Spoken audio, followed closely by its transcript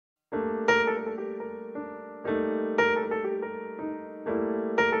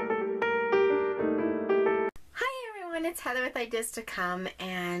it's Heather with Ideas to Come,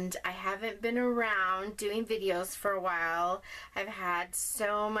 and I haven't been around doing videos for a while. I've had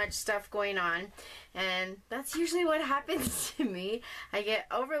so much stuff going on, and that's usually what happens to me. I get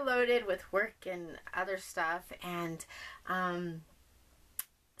overloaded with work and other stuff, and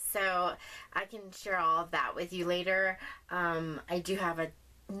so I can share all of that with you later. I do have a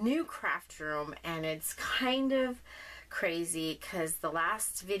new craft room, and it's kind of crazy because the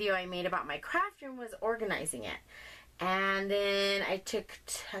last video I made about my craft room was organizing it, and then I took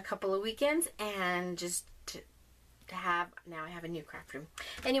a couple of weekends and just now I have a new craft room.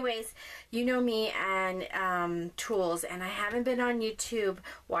 Anyways, you know me and tools, and I haven't been on YouTube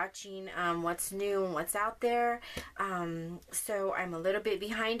watching what's new and what's out there, so I'm a little bit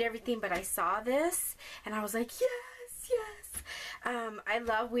behind everything, but I saw this and I was like, yes. I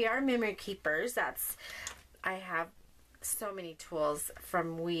love We Are Memory Keepers. I have so many tools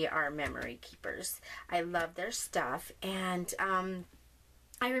from We Are Memory Keepers. I love their stuff, and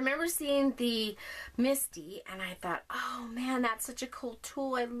I remember seeing the Misty, and I thought, oh man, that's such a cool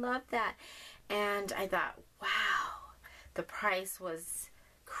tool. I love that. And I thought, wow, the price was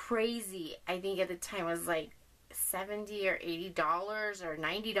crazy. I think at the time it was like $70 or $80 or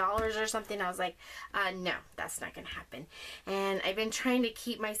 $90 or something. I was like, no, that's not gonna happen. And I've been trying to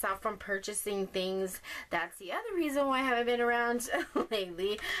keep myself from purchasing things. That's the other reason why I haven't been around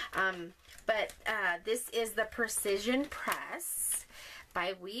lately. But this is the Precision Press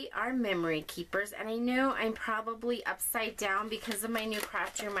by We Are Memory Keepers, and I know I'm probably upside down because of my new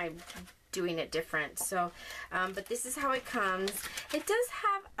craft room. I'm doing it different. So but this is how it comes. It does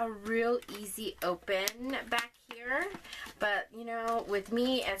have a real easy open back here, but you know, with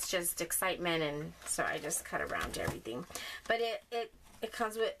me it's just excitement, and so I just cut around everything. But it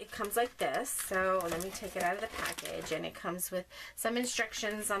comes like this. So let me take it out of the package, and it comes with some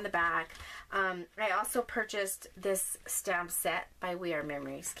instructions on the back. I also purchased this stamp set by We Are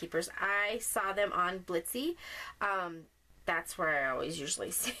Memory Keepers. I saw them on Blitsy. That's where I always usually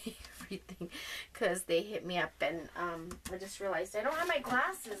see everything, because they hit me up, and I just realized I don't have my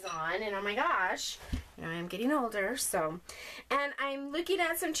glasses on, and oh my gosh, you know, I'm getting older. So, and I'm looking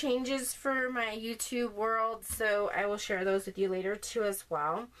at some changes for my YouTube world, so I will share those with you later too as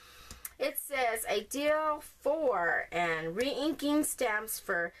well. It says ideal for and re-inking stamps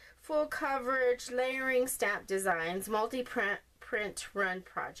for full coverage, layering stamp designs, multi-print run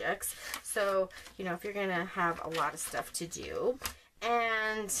projects. So, you know, if you're gonna have a lot of stuff to do.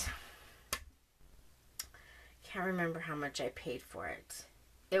 And can't remember how much I paid for it.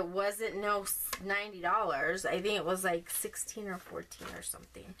 It wasn't no $90. I think it was like 16 or 14 or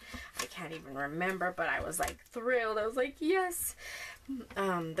something. I can't even remember, but I was like thrilled. I was like, yes.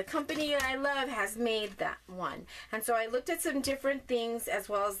 The company I love has made that one. And so I looked at some different things, as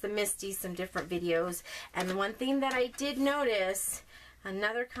well as the Misty, some different videos. And the one thing that I did notice,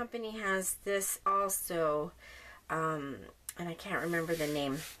 another company has this also, and I can't remember the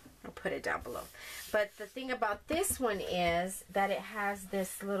name. I'll put it down below. But the thing about this one is that it has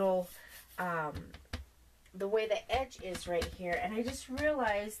this little, the way the edge is right here. And I just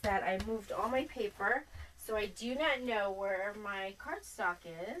realized that I moved all my paper, so I do not know where my cardstock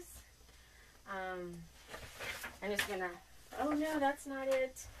is. I'm just gonna, oh no, that's not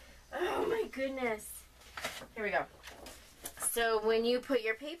it. Oh my goodness. Here we go. So when you put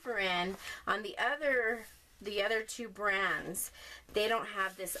your paper in, on the other two brands, they don't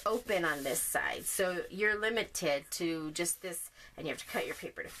have this open on this side, so you're limited to just this, and you have to cut your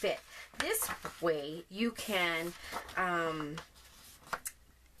paper to fit. This way you can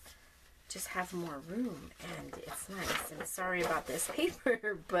just have more room, and it's nice. And sorry about this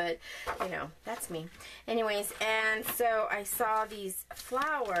paper, but you know, that's me. Anyways, and so I saw these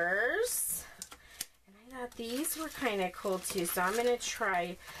flowers, and I thought these were kind of cool too, so I'm gonna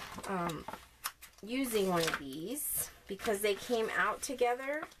try using one of these, because they came out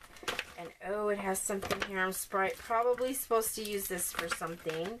together. And oh, it has something here. I'm probably supposed to use this for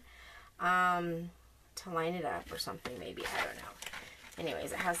something, to line it up or something, maybe, I don't know.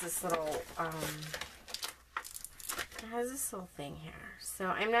 Anyways, it has this little thing here, so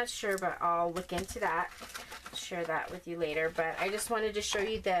I'm not sure, but I'll look into that, share that with you later. But I just wanted to show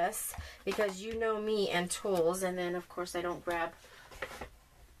you this, because you know me and tools, and then of course I don't grab.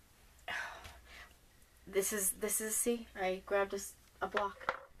 This is see, I grabbed a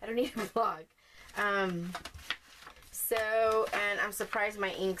block. I don't need a block. So, and I'm surprised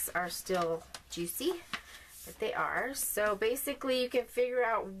my inks are still juicy, but they are. So basically you can figure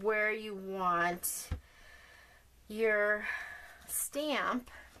out where you want your stamp.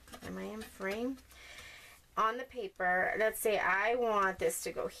 Am I in frame? on the paper, let's say I want this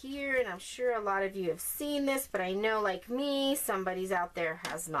to go here, and I'm sure a lot of you have seen this, but I know, like me, somebody's out there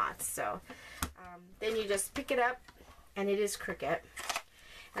has not. So then you just pick it up, and it is Cricut.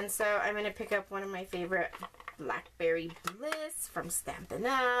 And so I'm going to pick up one of my favorite Blackberry Bliss from Stampin'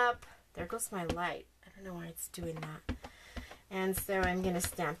 Up. There goes my light. I don't know why it's doing that. And so I'm going to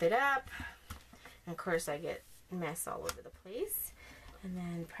stamp it up. And of course I get mess all over the place. And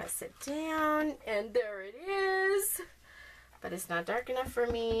then press it down, and there it is. But it's not dark enough for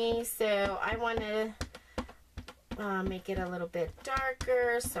me, so I want to make it a little bit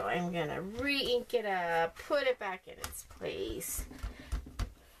darker. So I'm going to re-ink it up, put it back in its place.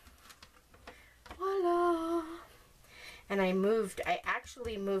 Voila! And I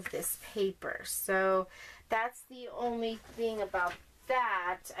actually moved this paper. So that's the only thing about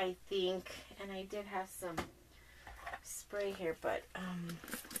that, I think. And I did have some spray here, but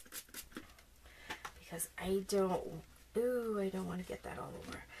because I don't want to get that all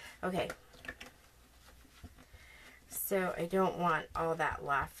over. Okay, so I don't want all that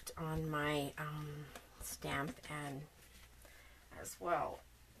left on my stamp, and as well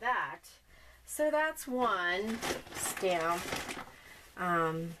that. So that's one stamp.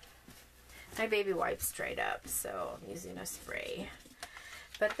 My baby wipes dried up, so I'm using a spray.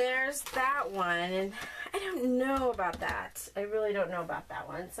 But there's that one, and I don't know about that. I really don't know about that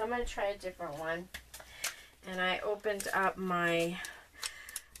one. So I'm going to try a different one. And I opened up my,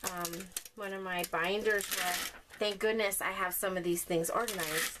 one of my binders where, thank goodness I have some of these things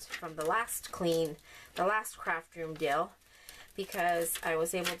organized from the last craft room deal, because I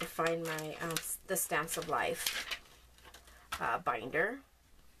was able to find my, the Stamps of Life binder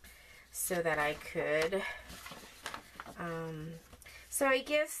so that I could, so I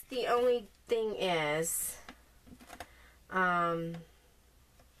guess the only thing is,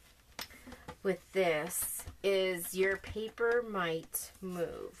 with this, is your paper might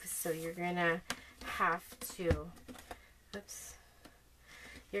move. So you're gonna have to, oops,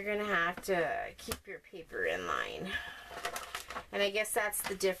 you're gonna have to keep your paper in line. And I guess that's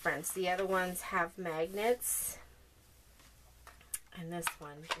the difference. The other ones have magnets, and this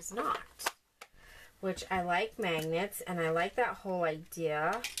one does not. Which I like magnets, and I like that whole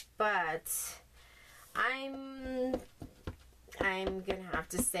idea, but I'm gonna have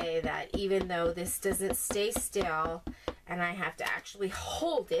to say that even though this doesn't stay still and I have to actually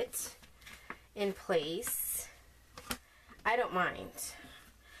hold it in place, I don't mind,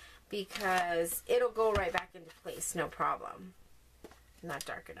 because it'll go right back into place, no problem. Not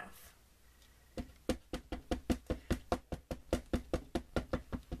dark enough.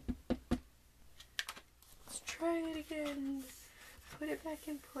 Try it again. Put it back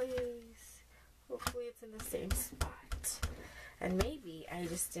in place. Hopefully it's in the same spot. And maybe I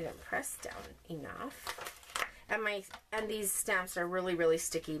just didn't press down enough. And these stamps are really, really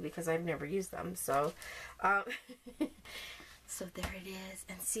sticky because I've never used them. So, so there it is.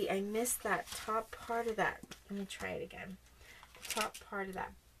 And see, I missed that top part of that. Let me try it again. The top part of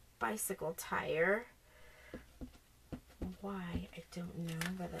that bicycle tire. Why? I don't know,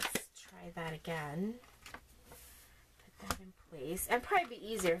 but let's try that again. That in place, and probably be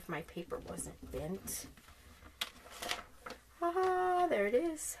easier if my paper wasn't bent. Ah, there it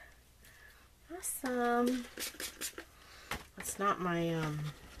is. Awesome. That's not my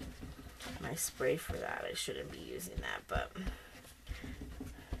my spray for that. I shouldn't be using that, but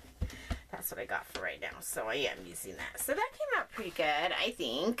that's what I got for right now, so I am using that. So that came out pretty good, I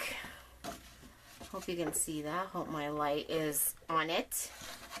think. Hope you can see that. Hope my light is on it,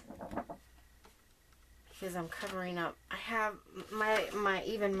 because I'm covering up. I have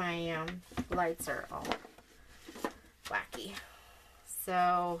even my lights are all wacky.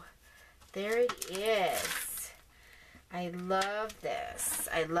 So there it is. I love this.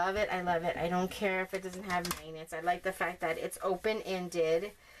 I love it. I love it. I don't care if it doesn't have magnets. I like the fact that it's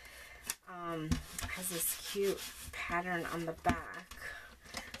open-ended. Has this cute pattern on the back.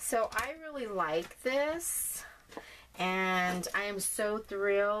 So I really like this, and I am so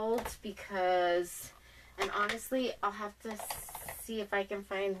thrilled because, and honestly, I'll have to see if I can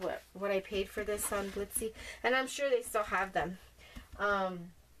find what I paid for this on Blitsy, and I'm sure they still have them. But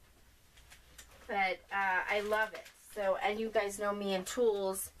I love it. So, and you guys know me in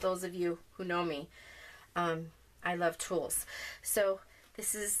tools, those of you who know me. I love tools. So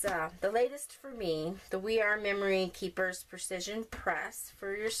this is the latest for me, the We Are Memory Keepers Precision Press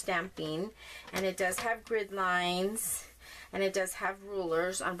for your stamping, and it does have grid lines, and it does have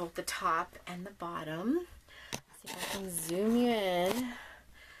rulers on both the top and the bottom. See if I can zoom you in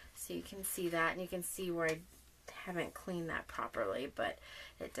so you can see that, and you can see where I haven't cleaned that properly, but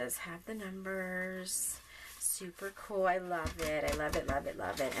it does have the numbers. super cool. I love it. I love it, love it,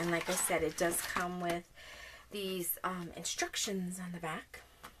 love it. And like I said, it does come with these instructions on the back,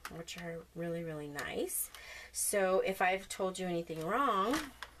 which are really, really nice. So if I've told you anything wrong,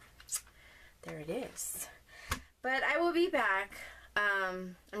 there it is. But I will be back.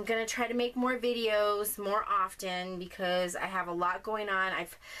 I'm going to try to make more videos more often because I have a lot going on.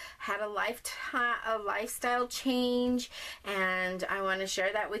 I've had a lifestyle change, and I want to share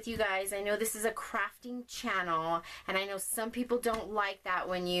that with you guys. I know this is a crafting channel, and I know some people don't like that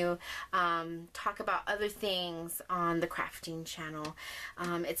when you talk about other things on the crafting channel.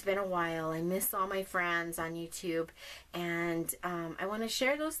 It's been a while. I miss all my friends on YouTube, and I want to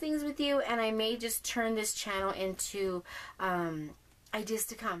share those things with you, and I may just turn this channel into ideas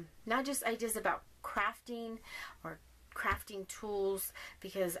to come. Not just ideas about crafting or crafting tools,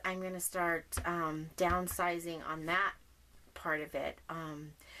 because I'm going to start downsizing on that part of it.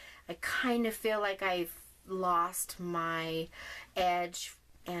 I kind of feel like I've lost my edge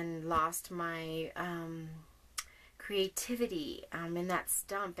and lost my creativity in that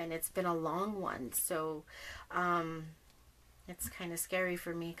stump, and it's been a long one. So it's kind of scary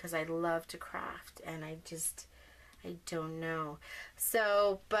for me because I love to craft, and I don't know.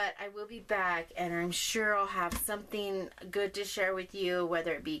 So, but I will be back, and I'm sure I'll have something good to share with you,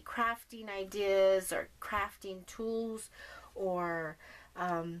 whether it be crafting ideas or crafting tools or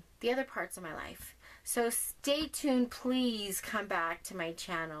the other parts of my life. So stay tuned. Please come back to my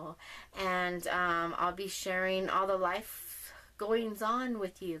channel, and I'll be sharing all the life goings on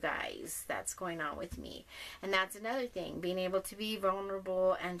with you guys that's going on with me. And that's another thing, being able to be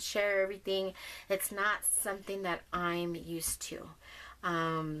vulnerable and share everything. It's not something that I'm used to.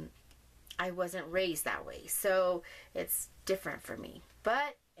 I wasn't raised that way, so it's different for me,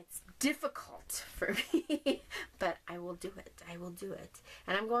 but it's difficult for me. But I will do it. I will do it.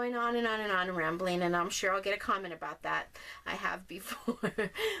 And I'm going on and on and on and rambling, and I'm sure I'll get a comment about that. I have before.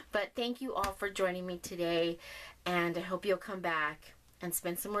 But thank you all for joining me today, and I hope you'll come back and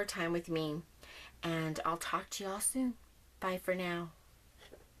spend some more time with me, and I'll talk to you all soon. Bye for now.